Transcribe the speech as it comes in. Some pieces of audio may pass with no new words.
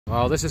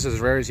Well, this is as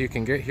rare as you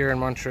can get here in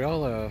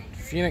Montreal, a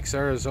Pheonix,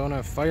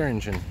 Arizona fire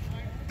engine.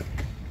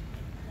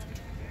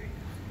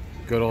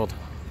 Good old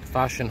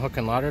fashioned hook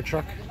and ladder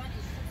truck.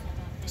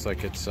 Looks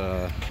like it's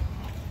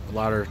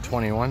ladder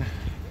 21.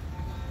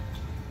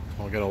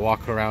 We'll get a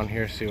walk around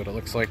here, see what it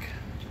looks like.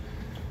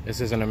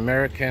 This is an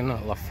American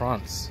La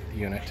France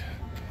unit.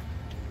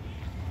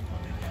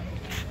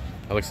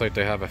 It looks like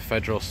they have a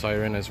federal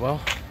siren as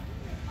well.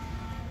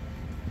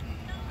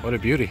 What a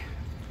beauty.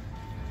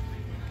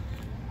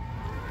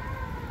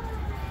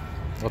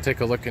 We'll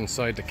take a look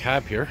inside the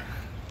cab here.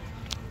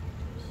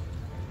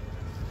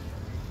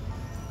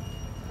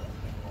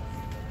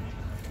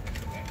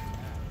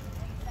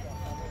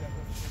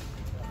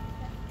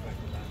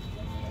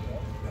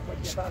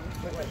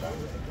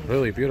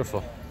 Really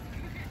beautiful.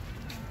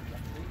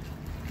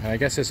 And I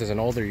guess this is an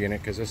older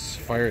unit because this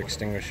fire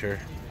extinguisher,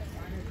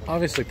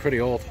 obviously pretty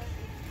old.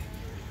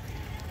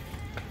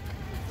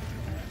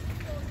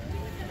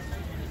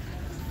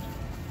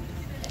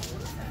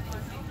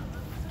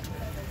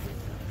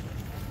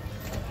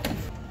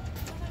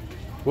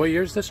 What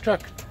year is this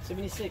truck?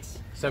 76.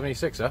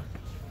 76, huh?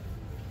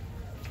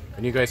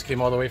 And you guys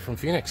came all the way from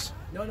Pheonix?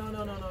 No.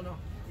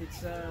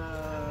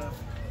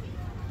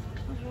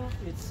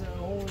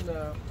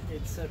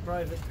 It's a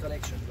private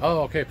collection. Oh,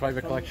 okay,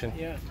 private collection.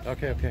 Yeah.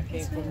 Okay.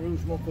 Came from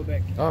Rougemont,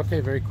 Quebec.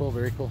 Okay, very cool,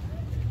 very cool.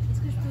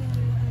 Est-ce que je peux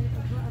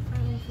avoir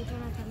une photo à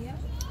l'intérieur?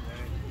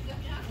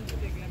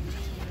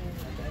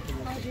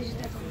 Ah, j'ai juste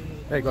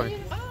attendre. Hey, go ahead.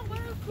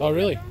 Oh,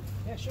 really?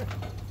 Yeah, sure.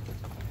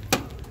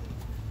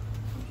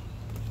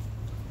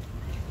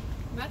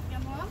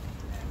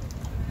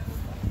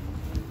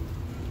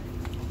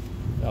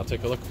 I'll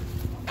take a look.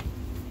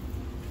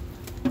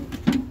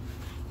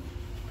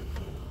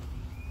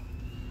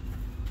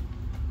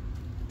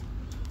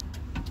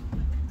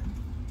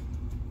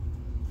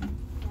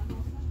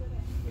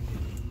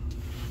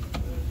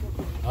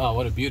 Oh,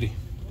 what a beauty.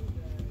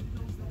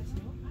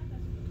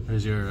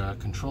 There's your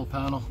control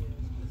panel.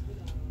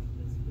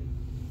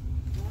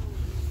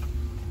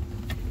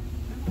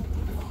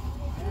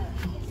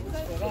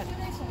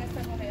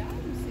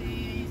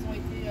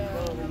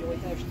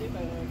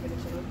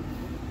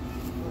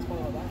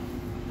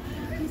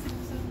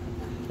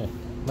 Okay.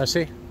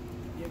 Merci.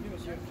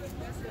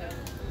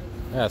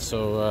 Yeah,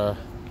 so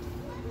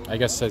I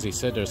guess as he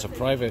said, there's a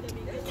private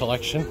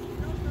collection,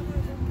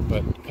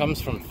 but it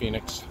comes from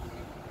Pheonix.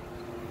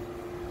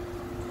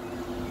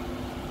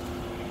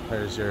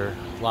 There's your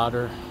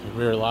ladder, your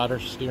rear ladder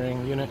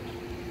steering unit.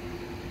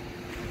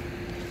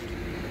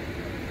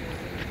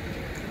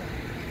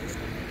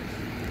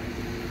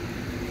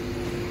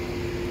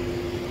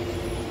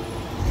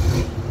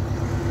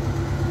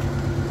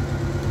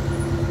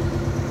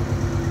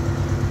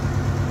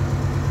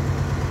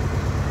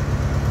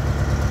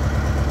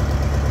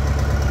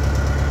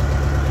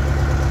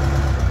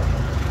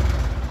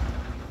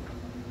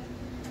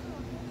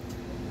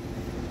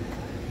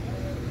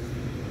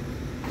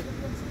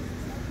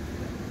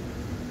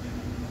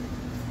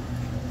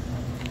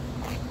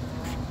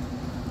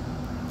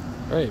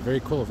 All right, very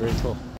cool, very cool.